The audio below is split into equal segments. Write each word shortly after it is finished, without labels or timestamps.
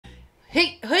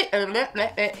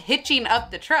hitching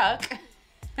up the truck.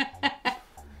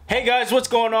 Hey guys, what's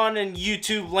going on in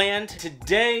YouTube land?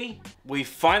 Today, we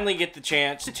finally get the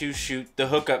chance to shoot the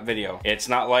hookup video. It's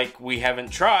not like we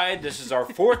haven't tried. This is our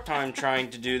fourth time trying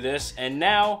to do this, and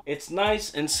now it's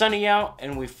nice and sunny out,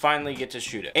 and we finally get to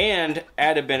shoot it. And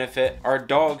added benefit, our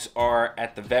dogs are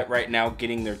at the vet right now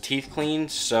getting their teeth cleaned,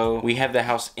 so we have the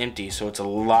house empty, so it's a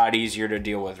lot easier to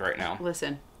deal with right now.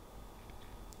 Listen.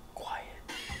 Quiet.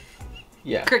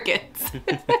 Yeah. Crickets.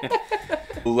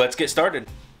 Let's get started.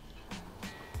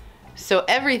 So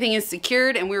everything is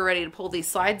secured and we're ready to pull these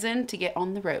slides in to get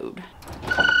on the road.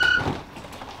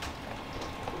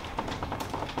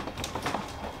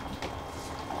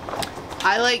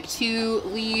 I like to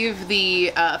leave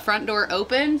the front door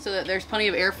open so that there's plenty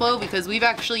of airflow, because we've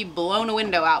actually blown a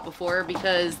window out before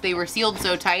because they were sealed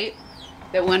so tight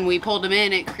that when we pulled them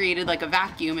in, it created like a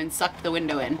vacuum and sucked the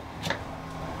window in.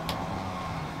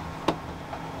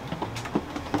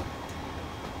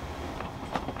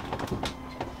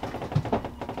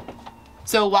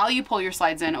 So while you pull your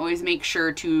slides in, always make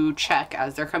sure to check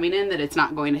as they're coming in that it's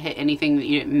not going to hit anything that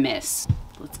you didn't miss.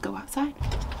 Let's go outside.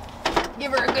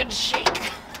 Give her a good shake.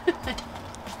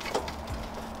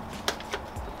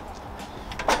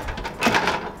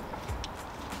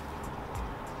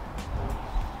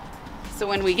 So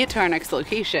when we get to our next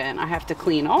location, I have to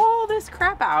clean all this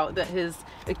crap out that has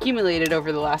accumulated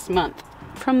over the last month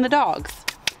from the dogs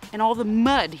and all the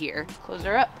mud here. Close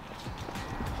her up.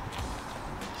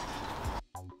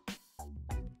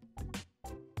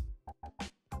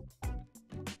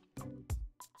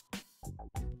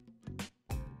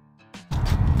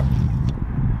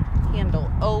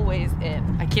 Always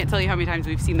in. I can't tell you how many times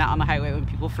we've seen that on the highway when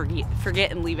people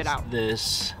forget and leave it out.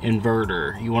 This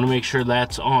inverter, you want to make sure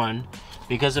that's on,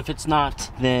 because if it's not,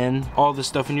 then all the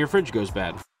stuff in your fridge goes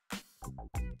bad.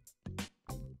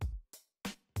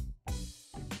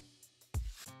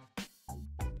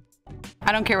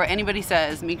 I don't care what anybody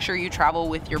says, make sure you travel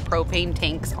with your propane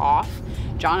tanks off.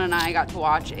 John and I got to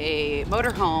watch a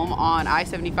motorhome on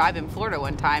I-75 in Florida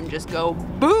one time just go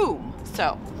boom.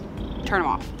 So turn them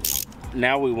off.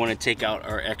 Now we want to take out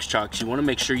our X-Chocks. You want to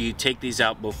make sure you take these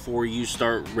out before you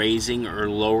start raising or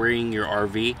lowering your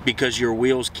RV, because your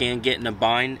wheels can get in a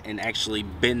bind and actually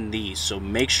bend these. So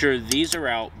make sure these are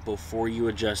out before you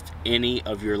adjust any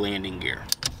of your landing gear.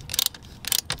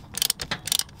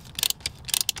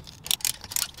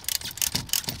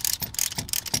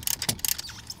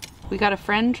 We got a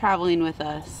friend traveling with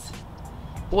us.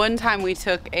 One time we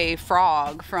took a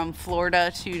frog from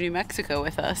Florida to New Mexico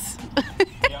with us.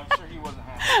 Yeah, I'm sure he wasn't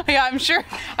happy. Yeah,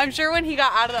 I'm sure when he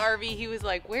got out of the RV, he was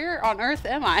like, where on earth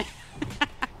am I?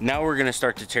 Now we're gonna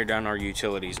start to tear down our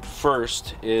utilities.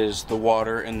 First is the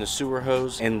water and the sewer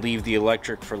hose, and leave the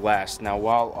electric for last. Now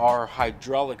while our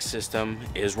hydraulic system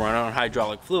is run on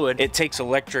hydraulic fluid, it takes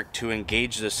electric to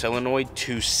engage the solenoid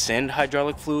to send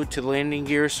hydraulic fluid to the landing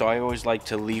gear, so I always like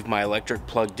to leave my electric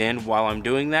plugged in while I'm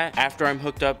doing that. After I'm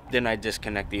hooked up, then I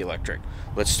disconnect the electric.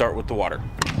 Let's start with the water.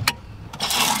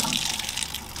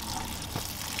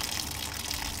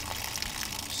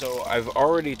 So I've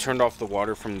already turned off the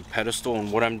water from the pedestal,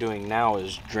 and what I'm doing now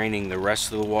is draining the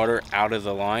rest of the water out of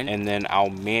the line, and then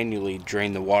I'll manually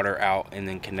drain the water out and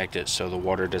then connect it so the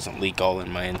water doesn't leak all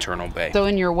in my internal bay. So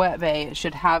in your wet bay, it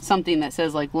should have something that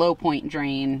says like low point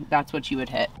drain. That's what you would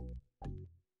hit.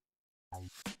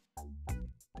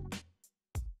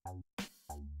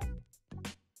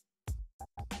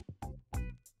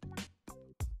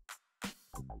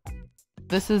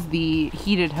 This is the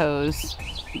heated hose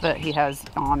that he has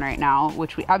on right now,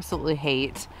 which we absolutely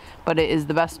hate, but it is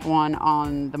the best one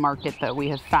on the market that we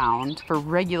have found. For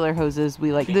regular hoses,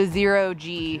 we like the zero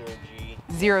G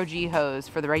hose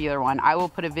for the regular one. I will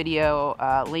put a video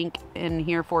link in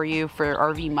here for you for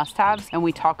RV must-haves, and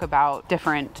we talk about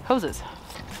different hoses.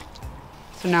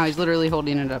 So now he's literally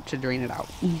holding it up to drain it out.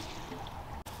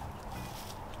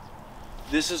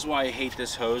 This is why I hate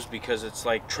this hose, because it's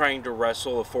like trying to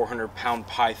wrestle a 400-pound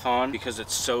python because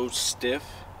it's so stiff.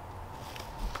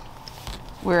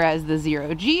 Whereas the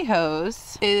zero G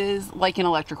hose is like an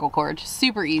electrical cord,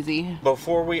 super easy.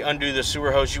 Before we undo the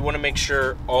sewer hose, you want to make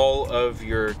sure all of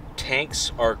your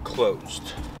tanks are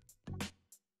closed.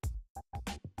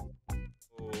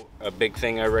 A big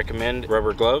thing I recommend,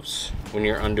 rubber gloves when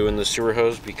you're undoing the sewer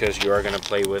hose, because you are going to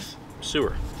play with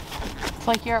sewer. It's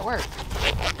like you're at work.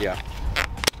 Yeah.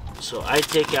 So I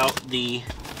take out the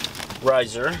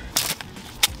riser,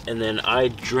 and then I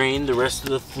drain the rest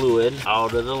of the fluid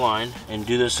out of the line, and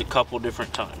do this a couple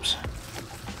different times.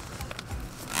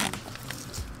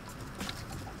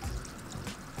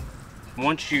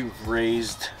 Once you've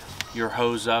raised your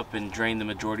hose up and drain the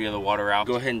majority of the water out,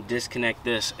 go ahead and disconnect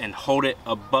this and hold it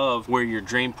above where your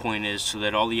drain point is so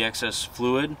that all the excess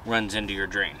fluid runs into your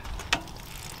drain.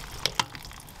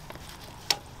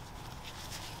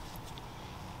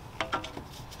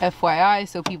 FYI,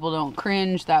 so people don't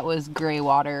cringe, that was gray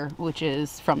water, which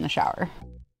is from the shower.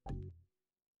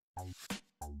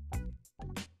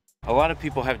 A lot of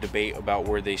people have debate about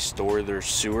where they store their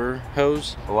sewer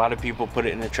hose. A lot of people put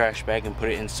it in a trash bag and put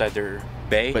it inside their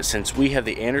bay. But since we have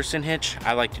the Anderson hitch,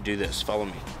 I like to do this. Follow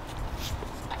me.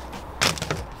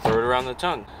 Throw it around the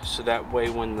tongue. So that way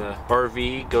when the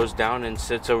RV goes down and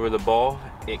sits over the ball,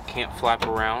 it can't flap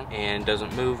around and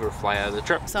doesn't move or fly out of the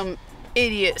truck. Some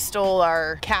idiot stole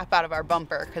our cap out of our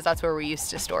bumper because that's where we used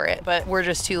to store it, but we're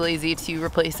just too lazy to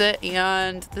replace it,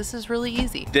 and this is really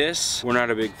easy. This we're not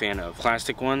a big fan of.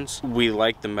 Plastic ones, we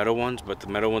like the metal ones, but the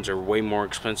metal ones are way more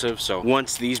expensive. So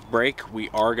once these break, we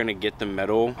are gonna get the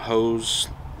metal hose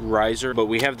riser, but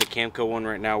we have the Camco one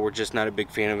right now. We're just not a big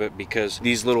fan of it because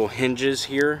these little hinges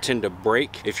here tend to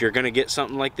break. If you're gonna get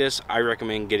something like this, I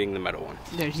recommend getting the metal one.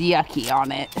 There's yucky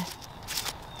on it.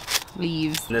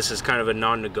 Leaves. And this is kind of a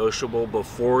non-negotiable.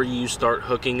 Before you start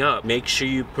hooking up, make sure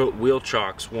you put wheel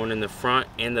chocks, one in the front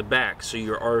and the back, so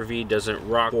your RV doesn't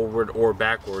rock forward or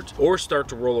backwards or start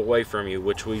to roll away from you,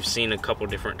 which we've seen a couple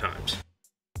different times.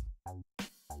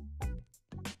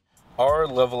 Our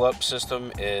level up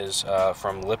system is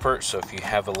from Lippert, so if you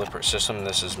have a Lippert system,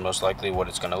 this is most likely what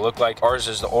it's going to look like. Ours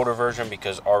is the older version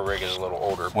because our rig is a little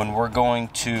older. When we're going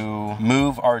to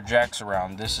move our jacks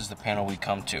around, this is the panel we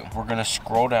come to. We're going to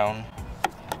scroll down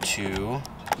to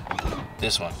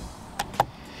this one.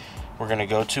 We're gonna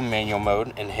go to manual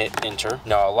mode and hit enter.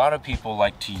 Now, a lot of people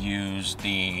like to use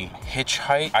the hitch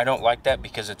height. I don't like that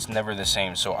because it's never the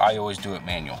same, so I always do it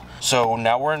manual. So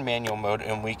now we're in manual mode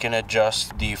and we can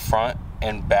adjust the front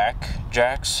and back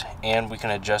jacks, and we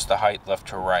can adjust the height left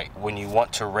to right. When you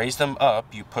want to raise them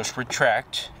up, you push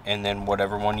retract, and then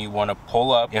whatever one you want to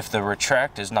pull up. If the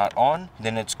retract is not on,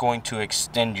 then it's going to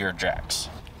extend your jacks.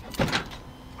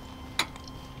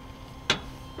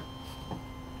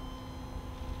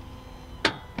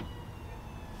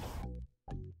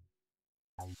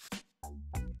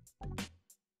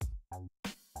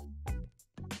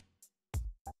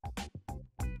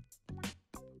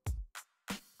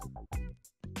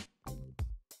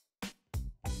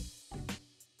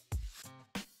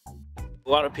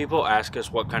 A lot of people ask us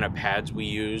what kind of pads we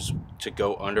use to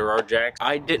go under our jacks.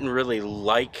 I didn't really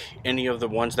like any of the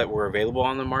ones that were available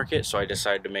on the market, so I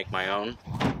decided to make my own,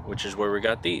 which is where we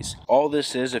got these. All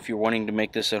this is, if you're wanting to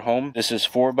make this at home, this is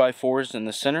 4x4s in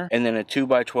the center and then a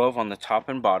 2x12 on the top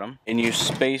and bottom, and you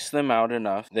space them out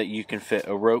enough that you can fit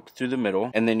a rope through the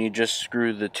middle, and then you just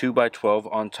screw the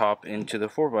 2x12 on top into the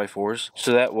 4x4s,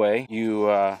 so that way you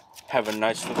have a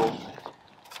nice little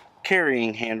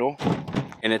carrying handle.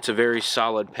 And it's a very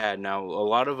solid pad. Now, a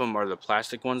lot of them are the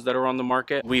plastic ones that are on the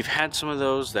market. We've had some of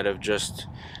those that have just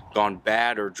gone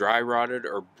bad or dry rotted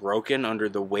or broken under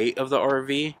the weight of the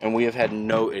RV, and we have had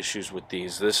no issues with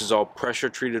these. This is all pressure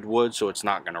treated wood, so it's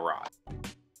not gonna rot.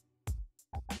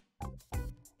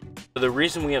 The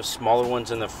reason we have smaller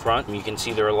ones in the front, you can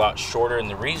see they're a lot shorter, and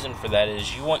the reason for that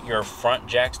is you want your front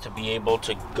jacks to be able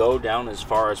to go down as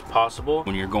far as possible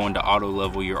when you're going to auto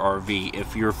level your RV.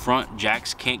 If your front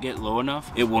jacks can't get low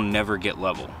enough, it will never get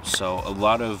level. So a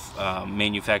lot of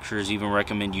manufacturers even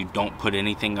recommend you don't put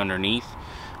anything underneath.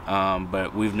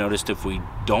 But we've noticed if we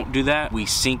don't do that, we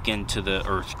sink into the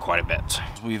earth quite a bit.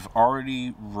 We've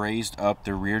already raised up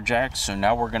the rear jacks, so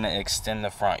now we're going to extend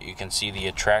the front. You can see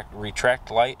the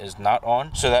retract light is not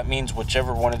on, so that means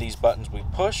whichever one of these buttons we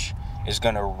push is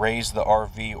going to raise the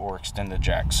RV or extend the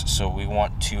jacks. So we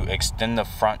want to extend the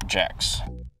front jacks.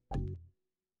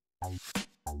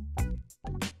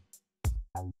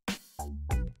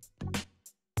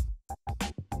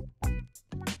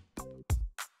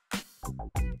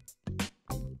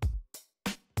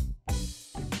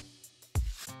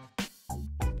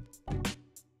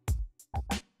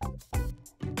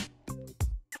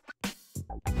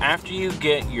 After you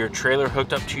get your trailer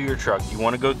hooked up to your truck, you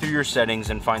want to go through your settings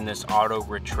and find this auto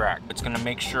retract. It's going to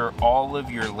make sure all of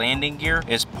your landing gear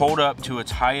is pulled up to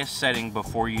its highest setting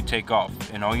before you take off.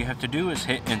 And all you have to do is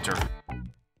hit enter.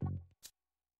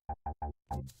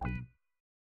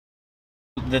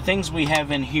 The things we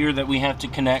have in here that we have to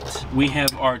connect, we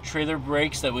have our trailer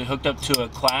brakes that we hooked up to a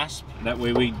clasp. That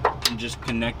way we can just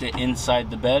connect it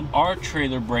inside the bed. Our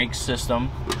trailer brake system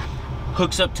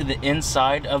hooks up to the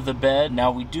inside of the bed.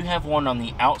 Now, we do have one on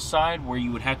the outside where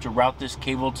you would have to route this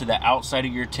cable to the outside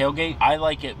of your tailgate. I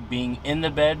like it being in the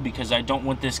bed because I don't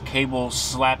want this cable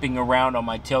slapping around on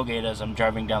my tailgate as I'm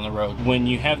driving down the road. When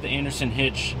you have the Anderson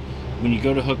hitch When you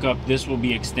go to hook up, this will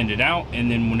be extended out,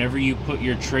 and then whenever you put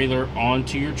your trailer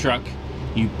onto your truck,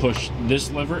 you push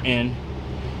this lever in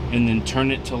and then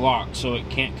turn it to lock so it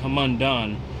can't come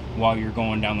undone while you're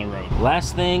going down the road.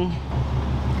 Last thing,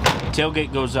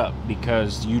 tailgate goes up,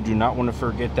 because you do not want to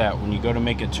forget that when you go to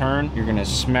make a turn, you're going to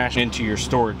smash into your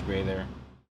storage bay there.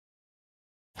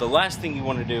 The last thing you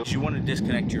want to do is you want to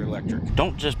disconnect your electric.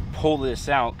 Don't just pull this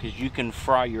out, because you can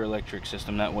fry your electric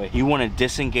system that way. You want to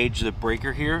disengage the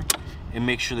breaker here and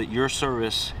make sure that your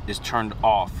service is turned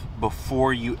off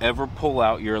before you ever pull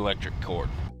out your electric cord.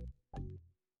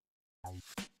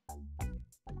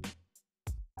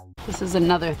 This is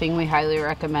another thing we highly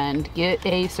recommend. Get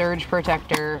a surge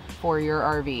protector for your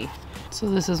RV. So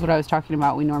this is what I was talking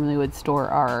about. We normally would store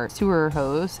our sewer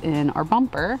hose in our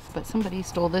bumper, but somebody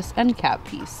stole this end cap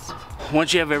piece.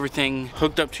 Once you have everything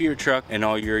hooked up to your truck and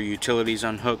all your utilities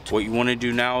unhooked, what you want to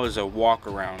do now is a walk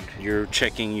around. You're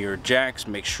checking your jacks,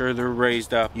 make sure they're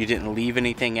raised up, you didn't leave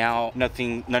anything out,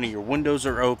 none of your windows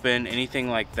are open, anything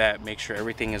like that. Make sure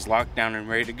everything is locked down and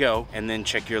ready to go, and then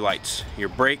check your lights, your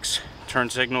brakes, turn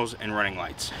signals, and running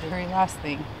lights. The very last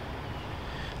thing.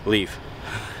 Leave.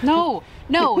 No,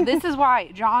 this is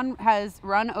why John has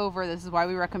run over. This is why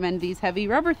we recommend these heavy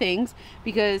rubber things,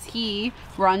 because he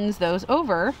runs those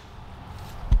over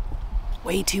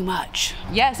way too much.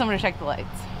 Yes, I'm gonna check the lights.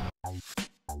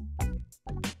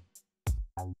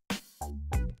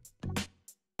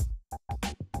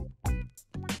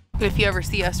 If you ever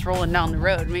see us rolling down the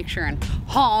road, make sure and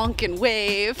honk and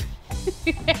wave.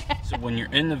 So when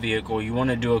you're in the vehicle, you want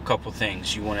to do a couple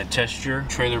things. You want to test your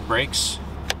trailer brakes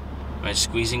by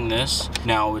squeezing this.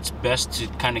 Now it's best to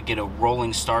kind of get a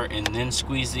rolling start and then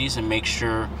squeeze these, and make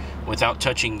sure without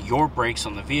touching your brakes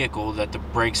on the vehicle that the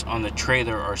brakes on the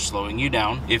trailer are slowing you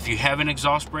down. If you have an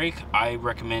exhaust brake, I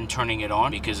recommend turning it on,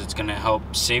 because it's going to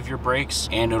help save your brakes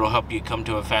and it'll help you come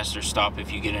to a faster stop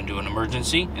if you get into an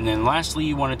emergency. And then lastly,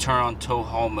 you want to turn on tow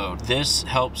haul mode. This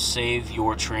helps save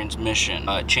your transmission.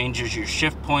 It changes your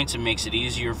shift points and makes it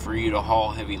easier for you to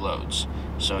haul heavy loads.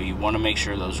 So you want to make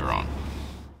sure those are on.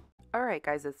 Alright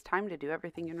guys, it's time to do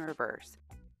everything in reverse.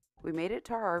 We made it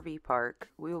to our RV park.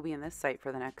 We will be in this site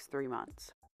for the next 3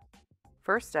 months.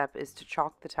 First step is to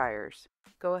chalk the tires.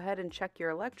 Go ahead and check your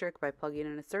electric by plugging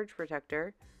in a surge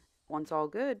protector. Once all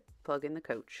good, plug in the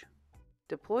coach.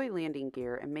 Deploy landing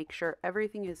gear and make sure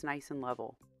everything is nice and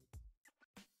level.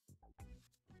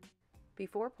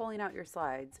 Before pulling out your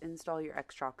slides, install your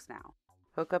X-Shocks now.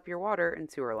 Hook up your water and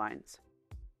sewer lines.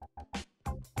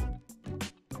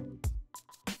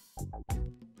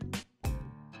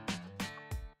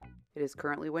 It is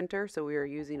currently winter, so we are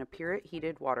using a Pureit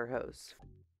heated water hose.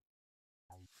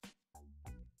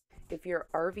 If you're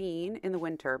RVing in the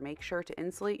winter, make sure to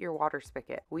insulate your water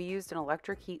spigot. We used an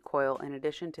electric heat coil in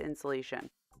addition to insulation.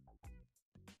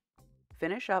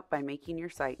 Finish up by making your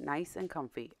site nice and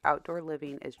comfy. Outdoor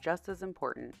living is just as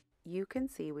important. You can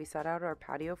see we set out our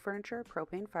patio furniture,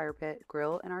 propane fire pit,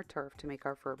 grill, and our turf to make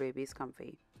our fur babies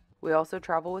comfy. We also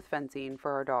travel with fencing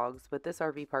for our dogs, but this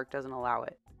RV park doesn't allow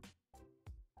it.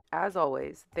 As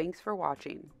always, thanks for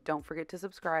watching. Don't forget to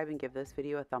subscribe and give this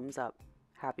video a thumbs up.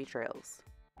 Happy trails.